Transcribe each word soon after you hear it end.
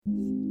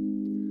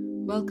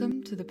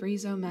Welcome to the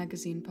Brizo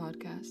Magazine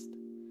podcast.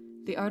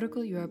 The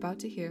article you are about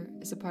to hear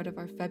is a part of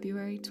our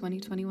February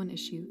 2021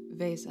 issue,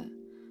 Veza,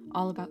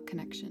 all about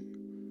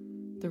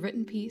connection. The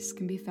written piece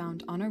can be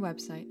found on our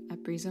website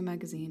at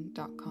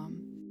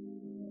brizomagazine.com.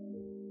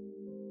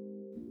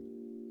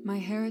 My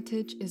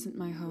Heritage Isn't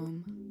My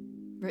Home,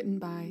 written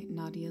by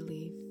Nadia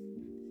Lee.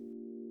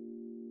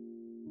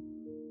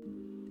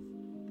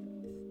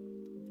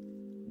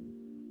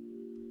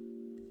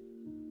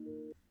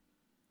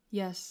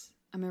 Yes,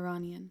 I'm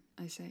Iranian,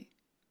 I say.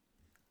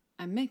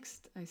 I'm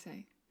mixed, I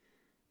say.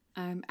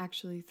 I'm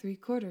actually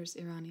 3/4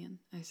 Iranian,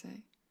 I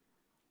say.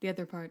 The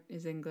other part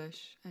is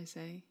English, I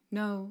say.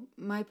 No,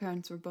 my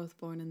parents were both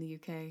born in the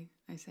UK,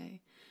 I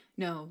say.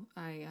 No,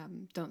 I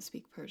don't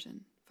speak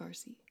Persian,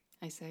 Farsi,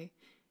 I say.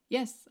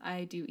 Yes,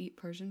 I do eat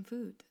Persian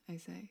food, I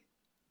say.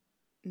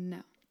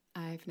 No,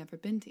 I've never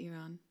been to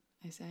Iran,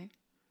 I say.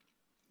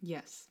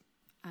 Yes,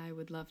 I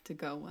would love to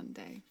go one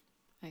day,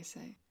 I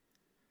say.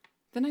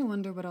 Then I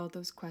wonder what all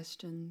those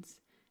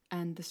questions,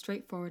 and the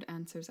straightforward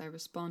answers I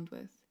respond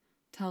with,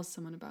 tells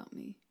someone about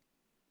me.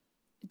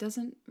 It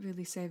doesn't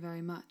really say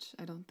very much,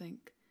 I don't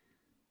think.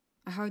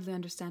 I hardly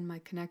understand my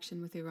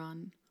connection with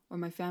Iran, or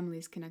my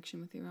family's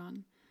connection with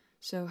Iran,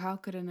 so how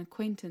could an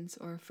acquaintance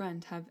or a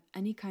friend have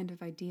any kind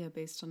of idea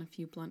based on a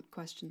few blunt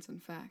questions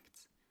and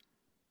facts?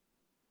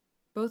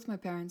 Both my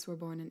parents were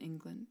born in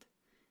England.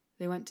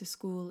 They went to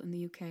school in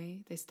the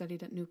UK, they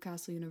studied at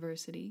Newcastle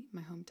University,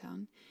 my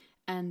hometown,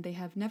 and they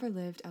have never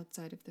lived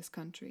outside of this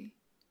country.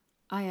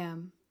 I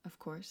am, of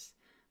course,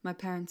 my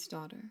parents'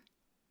 daughter.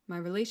 My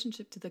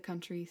relationship to the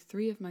country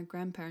 3 of my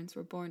grandparents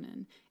were born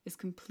in is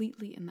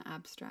completely in the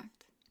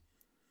abstract.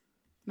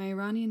 My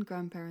Iranian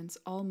grandparents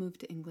all moved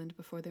to England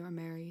before they were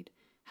married,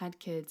 had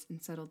kids,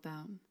 and settled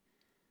down.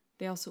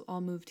 They also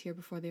all moved here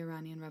before the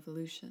Iranian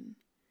Revolution.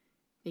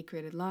 They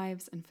created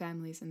lives and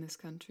families in this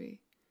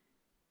country.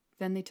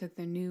 Then they took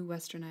their new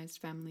westernized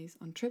families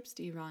on trips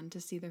to Iran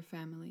to see their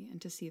family and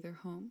to see their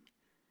home.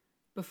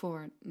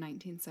 Before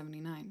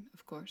 1979,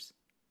 of course.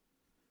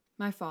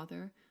 My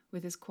father,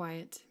 with his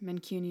quiet,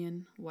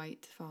 Mancunian,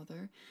 white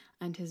father,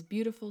 and his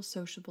beautiful,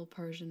 sociable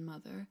Persian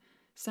mother,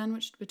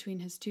 sandwiched between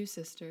his 2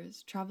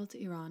 sisters, traveled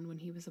to Iran when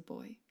he was a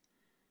boy.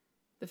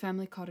 The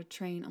family caught a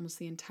train almost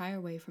the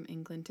entire way from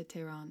England to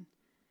Tehran.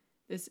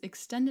 This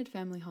extended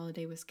family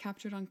holiday was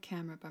captured on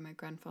camera by my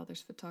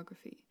grandfather's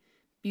photography.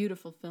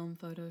 Beautiful film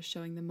photos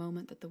showing the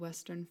moment that the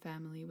Western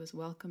family was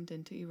welcomed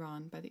into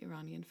Iran by the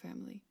Iranian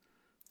family.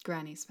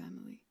 Granny's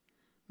family.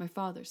 My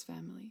father's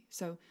family.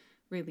 So,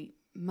 really,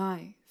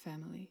 my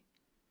family.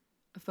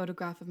 A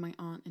photograph of my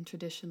aunt in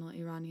traditional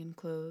Iranian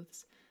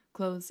clothes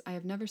I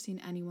have never seen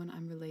anyone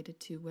I'm related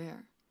to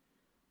wear.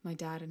 My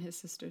dad and his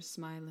sisters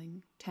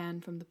smiling,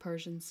 tan from the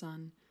Persian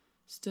sun,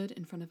 stood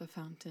in front of a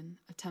fountain,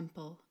 a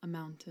temple, a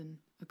mountain,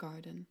 a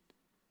garden.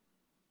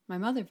 My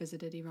mother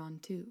visited Iran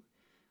too,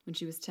 when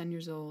she was 10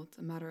 years old,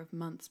 a matter of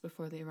months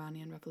before the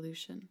Iranian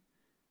Revolution.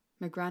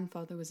 My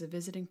grandfather was a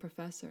visiting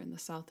professor in the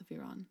south of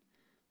Iran.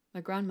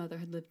 My grandmother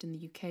had lived in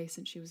the UK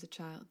since she was a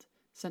child,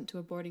 sent to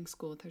a boarding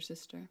school with her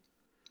sister.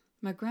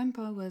 My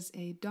grandpa was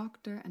a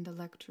doctor and a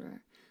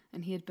lecturer,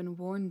 and he had been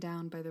worn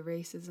down by the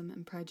racism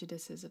and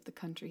prejudices of the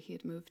country he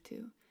had moved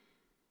to.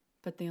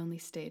 But they only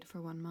stayed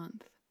for 1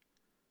 month.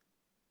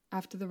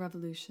 After the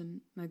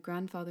revolution, my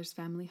grandfather's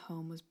family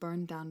home was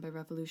burned down by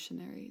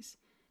revolutionaries,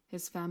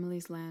 his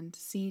family's land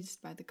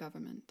seized by the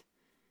government.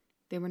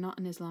 They were not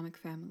an Islamic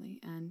family,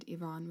 and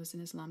Iran was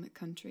an Islamic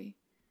country.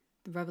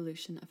 The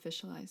revolution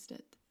officialized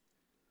it.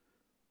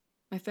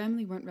 My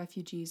family weren't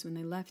refugees when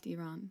they left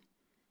Iran.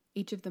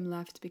 Each of them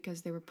left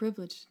because they were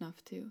privileged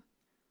enough to.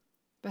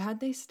 But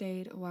had they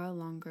stayed a while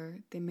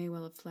longer, they may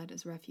well have fled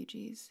as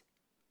refugees.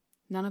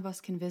 None of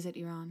us can visit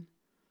Iran.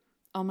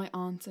 All my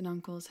aunts and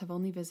uncles have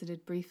only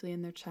visited briefly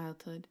in their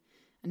childhood,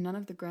 and none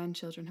of the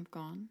grandchildren have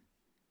gone.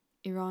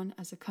 Iran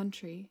as a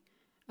country,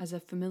 as a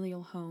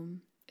familial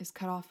home, is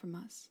cut off from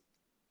us.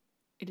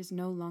 It is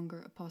no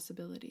longer a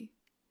possibility.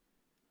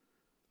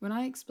 When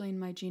I explain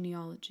my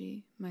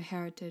genealogy, my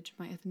heritage,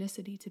 my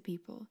ethnicity to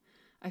people,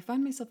 I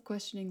find myself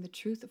questioning the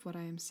truth of what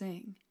I am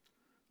saying.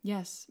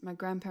 Yes, my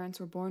grandparents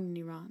were born in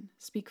Iran,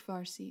 speak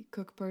Farsi,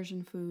 cook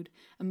Persian food,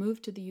 and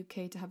moved to the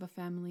UK to have a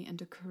family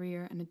and a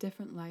career and a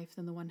different life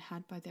than the one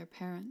had by their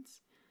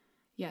parents.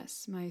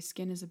 Yes, my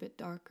skin is a bit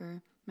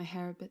darker, my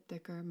hair a bit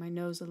thicker, my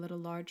nose a little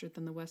larger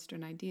than the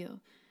Western ideal.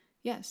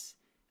 Yes,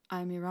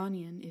 I'm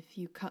Iranian if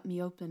you cut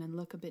me open and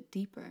look a bit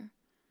deeper.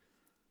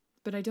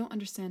 But I don't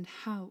understand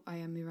how I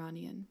am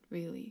Iranian,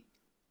 really.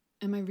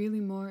 Am I really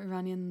more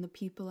Iranian than the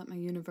people at my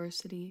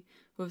university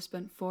who have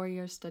spent 4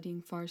 years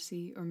studying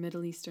Farsi or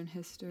Middle Eastern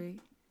history?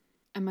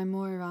 Am I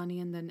more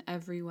Iranian than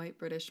every white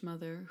British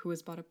mother who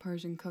has bought a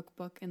Persian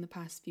cookbook in the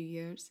past few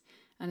years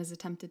and has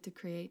attempted to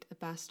create a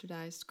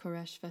bastardized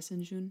Koresh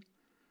Fesenjun?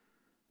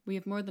 We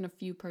have more than a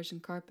few Persian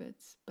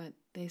carpets, but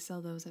they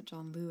sell those at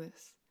John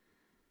Lewis.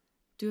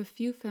 Do a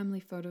few family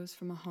photos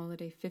from a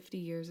holiday 50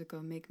 years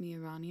ago make me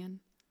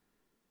Iranian?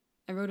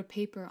 I wrote a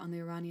paper on the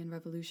Iranian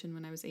Revolution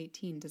when I was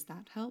 18. Does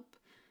that help?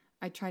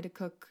 I try to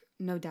cook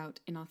no doubt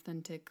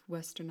inauthentic,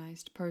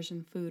 westernized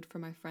Persian food for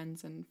my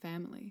friends and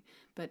family,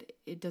 but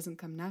it doesn't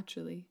come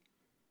naturally.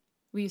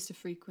 We used to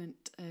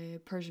frequent a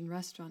Persian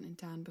restaurant in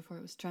town before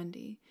it was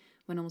trendy,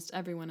 when almost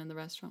everyone in the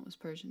restaurant was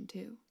Persian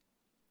too.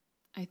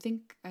 I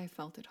think I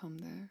felt at home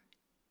there.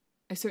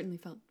 I certainly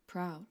felt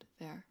proud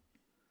there.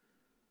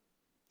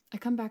 I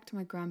come back to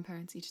my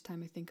grandparents each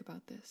time I think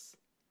about this.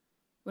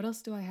 What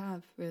else do I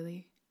have,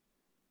 really?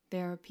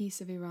 They are a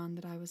piece of Iran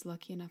that I was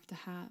lucky enough to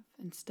have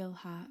and still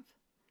have.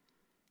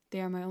 They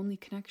are my only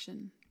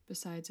connection,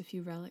 besides a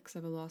few relics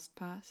of a lost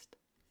past.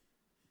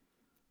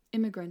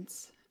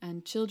 Immigrants,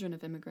 and children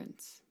of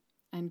immigrants,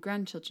 and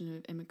grandchildren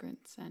of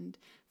immigrants, and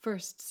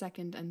first,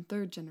 second, and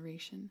third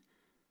generation.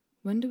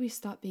 When do we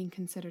stop being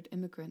considered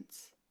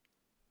immigrants?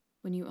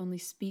 When you only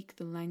speak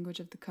the language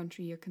of the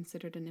country you're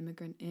considered an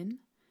immigrant in?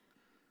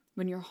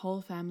 When your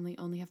whole family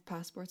only have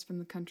passports from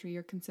the country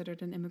you're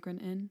considered an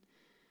immigrant in?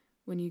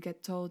 When you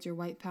get told you're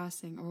white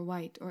passing, or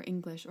white, or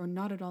English, or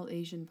not at all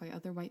Asian by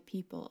other white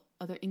people,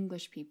 other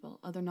English people,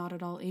 other not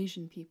at all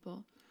Asian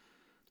people?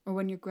 Or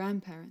when your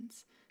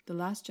grandparents, the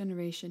last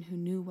generation who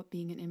knew what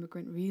being an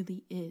immigrant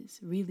really is,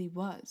 really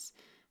was,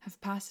 have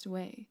passed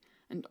away,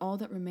 and all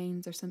that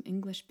remains are some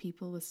English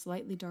people with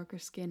slightly darker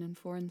skin and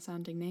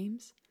foreign-sounding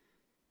names?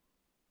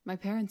 My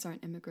parents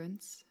aren't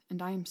immigrants,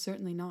 and I am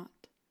certainly not.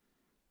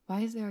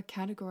 Why is there a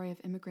category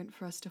of immigrant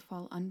for us to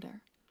fall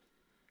under?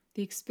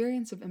 The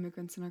experience of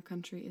immigrants in our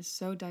country is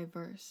so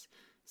diverse,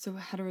 so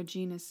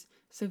heterogeneous,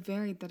 so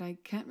varied that I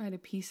can't write a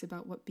piece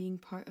about what being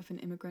part of an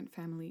immigrant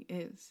family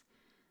is.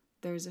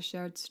 There is a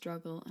shared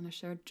struggle and a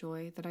shared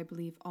joy that I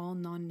believe all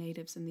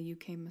non-natives in the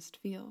UK must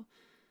feel,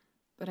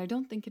 but I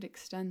don't think it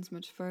extends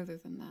much further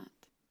than that.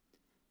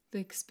 The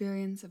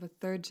experience of a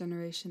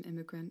third-generation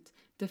immigrant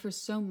differs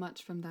so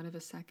much from that of a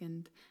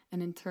second,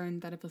 and in turn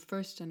that of a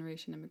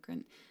first-generation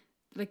immigrant,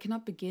 that I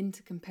cannot begin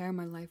to compare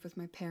my life with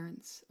my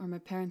parents, or my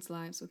parents'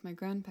 lives with my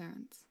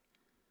grandparents.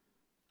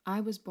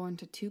 I was born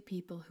to two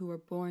people who were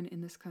born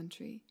in this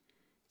country.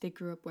 They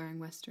grew up wearing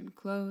Western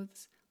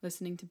clothes,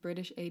 listening to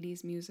British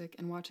 80s music,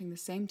 and watching the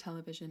same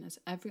television as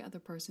every other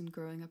person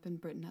growing up in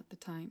Britain at the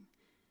time.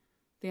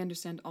 They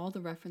understand all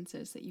the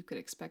references that you could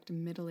expect a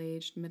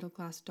middle-aged,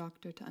 middle-class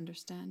doctor to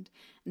understand,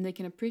 and they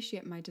can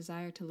appreciate my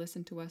desire to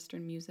listen to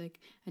Western music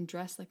and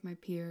dress like my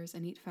peers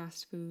and eat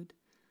fast food.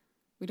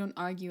 We don't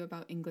argue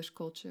about English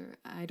culture.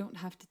 I don't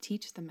have to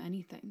teach them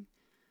anything.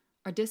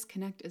 Our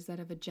disconnect is that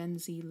of a Gen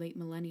Z late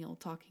millennial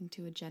talking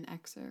to a Gen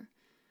Xer.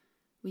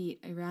 We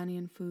eat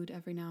Iranian food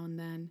every now and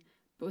then,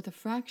 but with a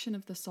fraction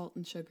of the salt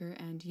and sugar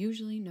and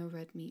usually no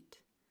red meat.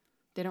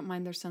 They don't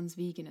mind their son's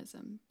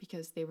veganism,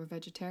 because they were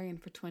vegetarian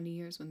for 20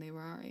 years when they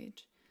were our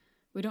age.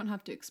 We don't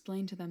have to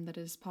explain to them that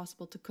it is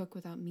possible to cook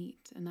without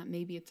meat, and that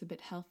maybe it's a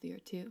bit healthier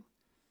too.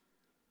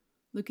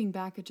 Looking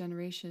back a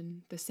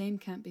generation, the same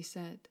can't be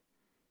said.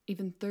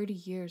 Even 30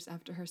 years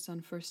after her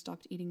son first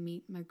stopped eating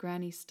meat, my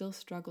granny still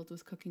struggled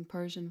with cooking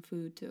Persian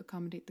food to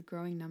accommodate the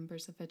growing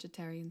numbers of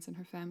vegetarians in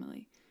her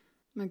family.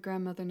 My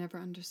grandmother never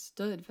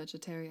understood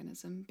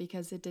vegetarianism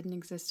because it didn't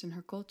exist in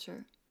her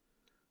culture.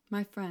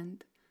 My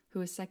friend,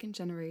 who is second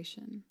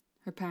generation,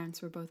 her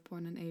parents were both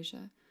born in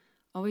Asia,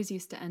 always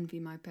used to envy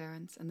my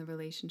parents and the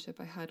relationship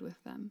I had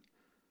with them.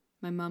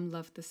 My mum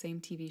loved the same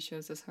TV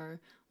shows as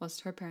her,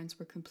 whilst her parents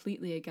were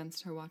completely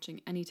against her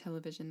watching any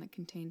television that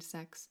contained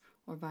sex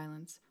or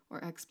violence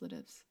or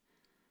expletives.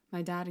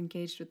 My dad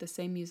engaged with the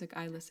same music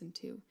I listened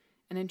to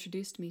and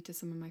introduced me to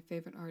some of my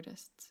favorite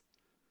artists.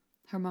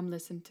 Her mum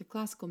listened to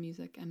classical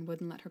music and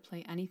wouldn't let her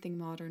play anything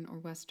modern or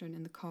Western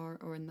in the car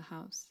or in the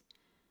house.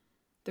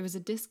 There was a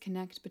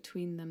disconnect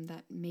between them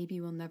that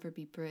maybe will never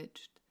be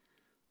bridged,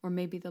 or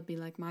maybe they'll be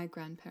like my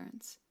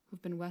grandparents,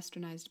 who've been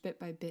westernized bit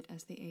by bit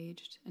as they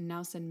aged, and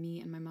now send me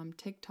and my mum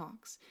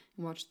TikToks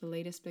and watch the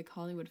latest big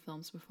Hollywood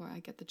films before I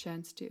get the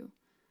chance to.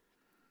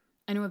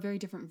 I know a very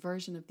different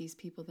version of these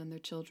people than their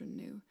children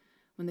knew,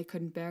 when they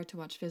couldn't bear to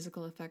watch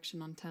physical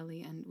affection on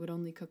telly and would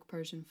only cook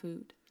Persian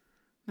food.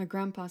 My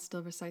grandpa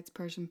still recites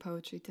Persian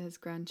poetry to his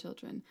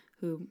grandchildren,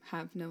 who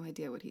have no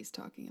idea what he's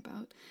talking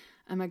about,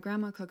 and my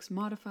grandma cooks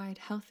modified,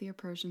 healthier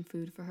Persian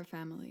food for her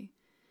family.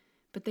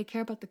 But they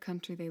care about the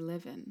country they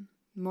live in,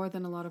 more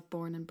than a lot of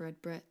born and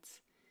bred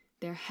Brits.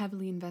 They are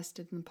heavily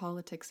invested in the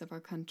politics of our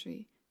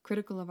country,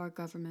 critical of our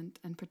government,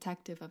 and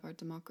protective of our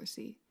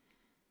democracy.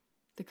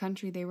 The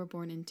country they were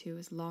born into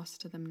is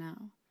lost to them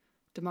now.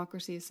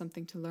 Democracy is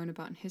something to learn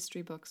about in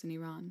history books in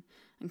Iran,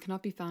 and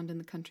cannot be found in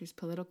the country's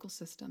political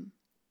system.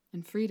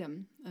 And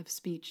freedom of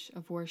speech,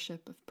 of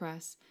worship, of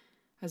press,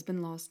 has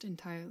been lost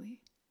entirely.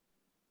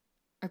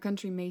 Our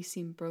country may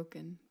seem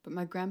broken, but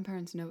my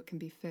grandparents know it can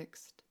be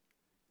fixed.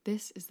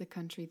 This is the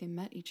country they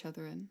met each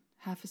other in,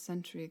 half a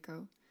century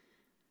ago.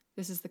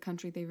 This is the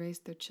country they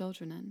raised their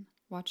children in,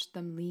 watched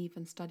them leave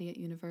and study at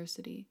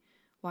university,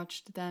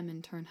 watched them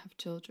in turn have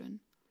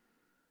children.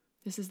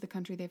 This is the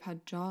country they've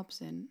had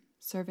jobs in,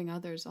 serving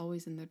others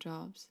always in their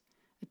jobs,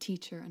 a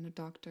teacher and a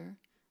doctor,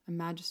 a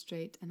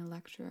magistrate and a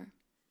lecturer.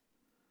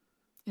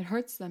 It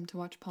hurts them to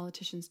watch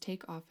politicians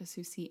take office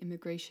who see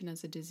immigration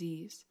as a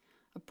disease,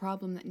 a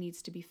problem that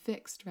needs to be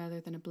fixed rather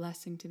than a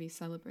blessing to be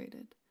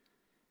celebrated.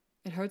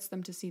 It hurts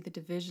them to see the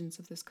divisions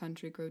of this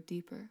country grow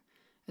deeper,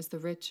 as the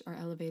rich are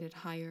elevated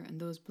higher and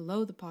those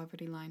below the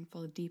poverty line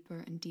fall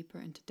deeper and deeper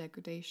into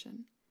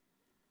degradation.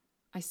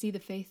 I see the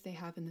faith they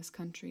have in this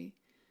country,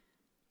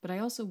 but I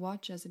also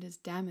watch as it is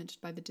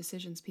damaged by the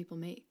decisions people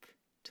make,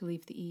 to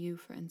leave the EU,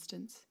 for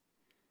instance.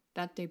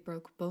 That day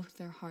broke both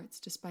their hearts,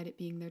 despite it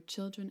being their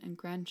children and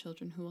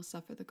grandchildren who will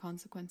suffer the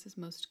consequences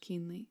most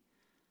keenly.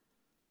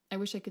 I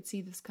wish I could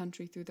see this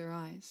country through their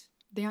eyes.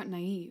 They aren't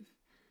naive.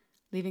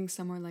 Leaving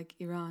somewhere like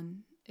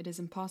Iran, it is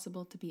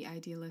impossible to be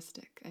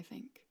idealistic, I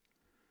think.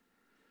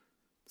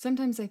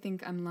 Sometimes I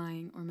think I'm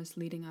lying or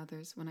misleading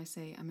others when I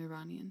say I'm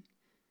Iranian.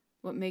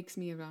 What makes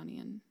me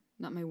Iranian?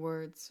 Not my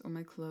words or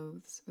my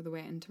clothes or the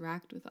way I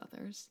interact with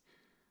others.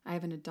 I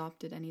haven't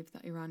adopted any of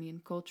the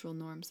Iranian cultural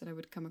norms that I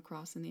would come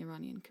across in the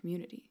Iranian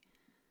community.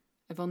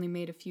 I've only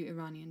made a few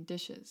Iranian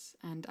dishes,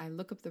 and I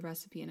look up the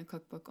recipe in a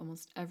cookbook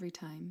almost every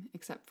time,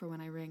 except for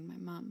when I ring my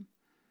mum.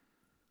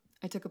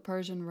 I took a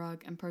Persian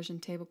rug and Persian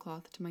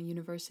tablecloth to my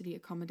university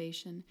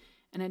accommodation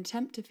in an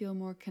attempt to feel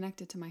more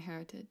connected to my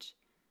heritage,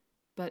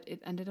 but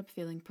it ended up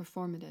feeling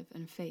performative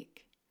and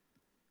fake.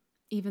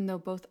 Even though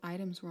both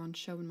items were on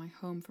show in my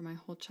home for my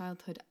whole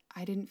childhood,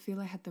 I didn't feel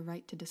I had the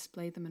right to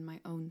display them in my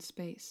own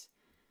space.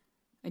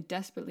 I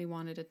desperately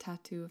wanted a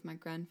tattoo of my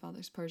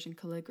grandfather's Persian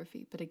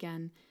calligraphy, but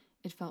again,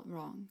 it felt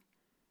wrong.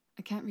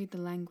 I can't read the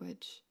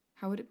language.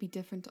 How would it be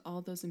different to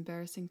all those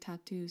embarrassing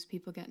tattoos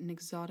people get in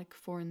exotic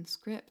foreign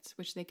scripts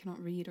which they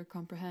cannot read or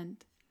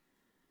comprehend?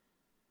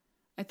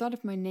 I thought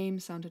if my name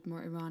sounded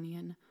more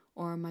Iranian,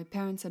 or my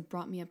parents had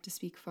brought me up to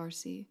speak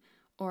Farsi,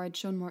 or I'd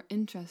shown more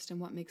interest in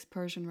what makes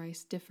Persian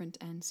rice different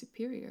and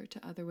superior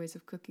to other ways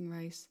of cooking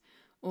rice,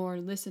 or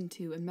listened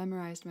to and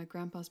memorized my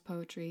grandpa's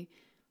poetry,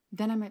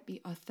 then I might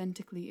be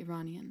authentically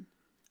Iranian.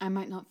 I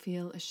might not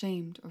feel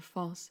ashamed or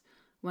false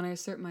when I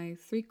assert my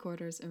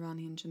 3/4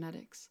 Iranian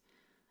genetics.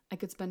 I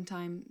could spend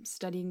time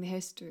studying the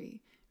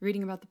history,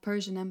 reading about the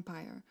Persian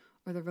Empire,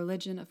 or the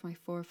religion of my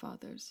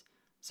forefathers,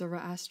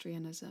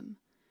 Zoroastrianism,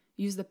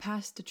 use the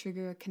past to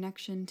trigger a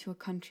connection to a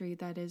country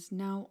that is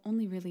now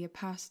only really a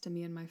past to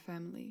me and my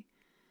family.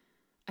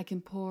 I can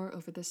pore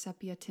over the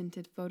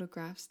sepia-tinted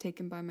photographs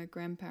taken by my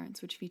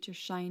grandparents, which feature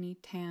shiny,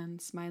 tan,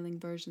 smiling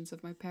versions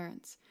of my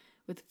parents,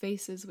 with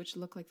faces which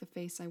look like the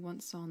face I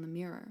once saw in the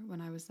mirror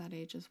when I was that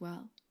age as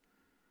well.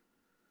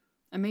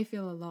 I may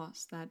feel a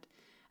loss that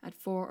at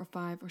 4 or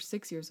 5 or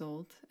 6 years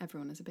old,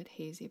 everyone is a bit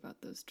hazy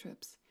about those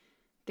trips,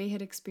 they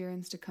had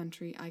experienced a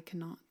country I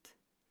cannot,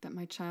 that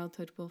my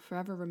childhood will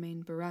forever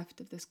remain bereft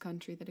of this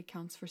country that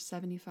accounts for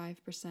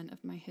 75%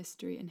 of my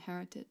history and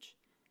heritage.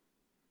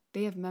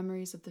 They have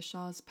memories of the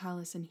Shah's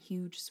palace and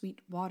huge,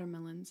 sweet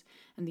watermelons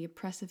and the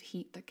oppressive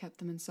heat that kept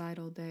them inside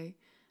all day,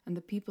 and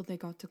the people they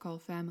got to call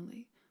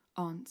family,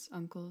 aunts,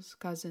 uncles,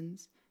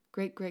 cousins,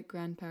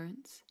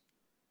 great-great-grandparents.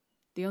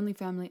 The only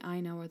family I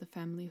know are the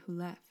family who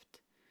left,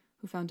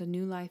 who found a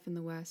new life in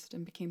the West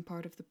and became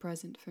part of the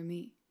present for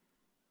me.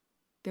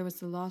 There was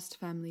the lost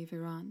family of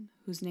Iran,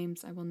 whose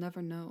names I will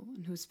never know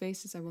and whose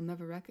faces I will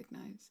never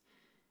recognize.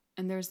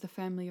 And there is the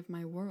family of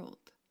my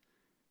world.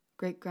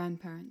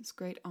 Great-grandparents,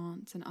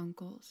 great-aunts and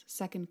uncles,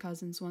 second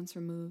cousins once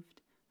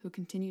removed, who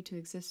continue to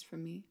exist for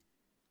me.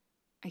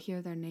 I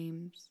hear their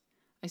names.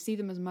 I see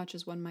them as much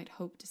as one might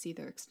hope to see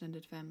their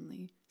extended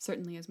family,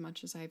 certainly as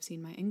much as I have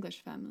seen my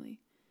English family.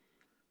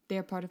 They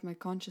are part of my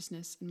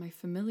consciousness and my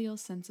familial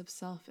sense of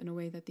self in a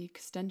way that the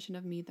extension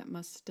of me that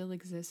must still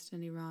exist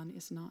in Iran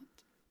is not.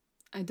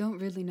 I don't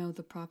really know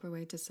the proper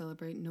way to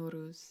celebrate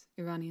Nowruz,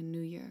 Iranian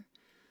New Year,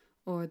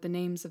 or the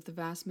names of the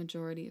vast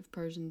majority of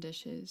Persian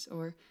dishes,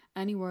 or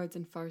any words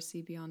in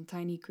Farsi beyond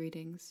tiny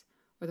greetings,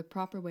 or the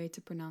proper way to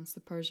pronounce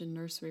the Persian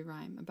nursery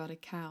rhyme about a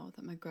cow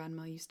that my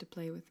grandma used to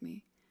play with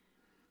me.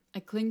 I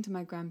cling to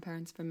my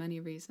grandparents for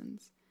many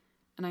reasons,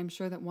 and I'm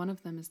sure that one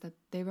of them is that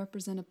they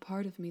represent a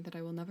part of me that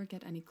I will never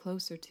get any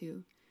closer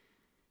to.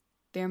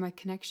 They are my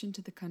connection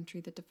to the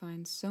country that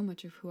defines so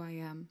much of who I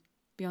am,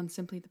 beyond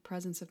simply the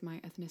presence of my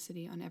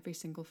ethnicity on every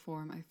single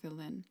form I fill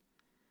in.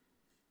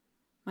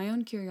 My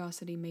own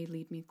curiosity may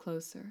lead me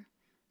closer.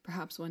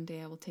 Perhaps one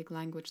day I will take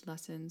language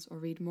lessons or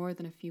read more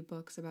than a few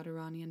books about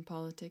Iranian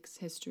politics,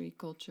 history,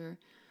 culture,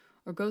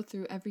 or go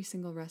through every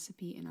single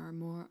recipe in our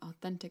more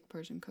authentic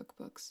Persian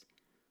cookbooks.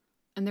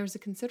 And there is a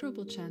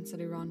considerable chance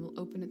that Iran will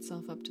open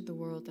itself up to the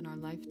world in our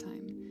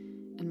lifetime,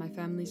 and my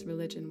family's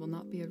religion will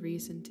not be a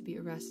reason to be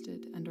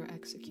arrested and or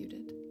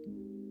executed.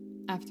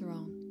 After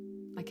all,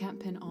 I can't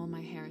pin all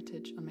my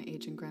heritage on my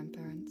aging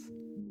grandparents.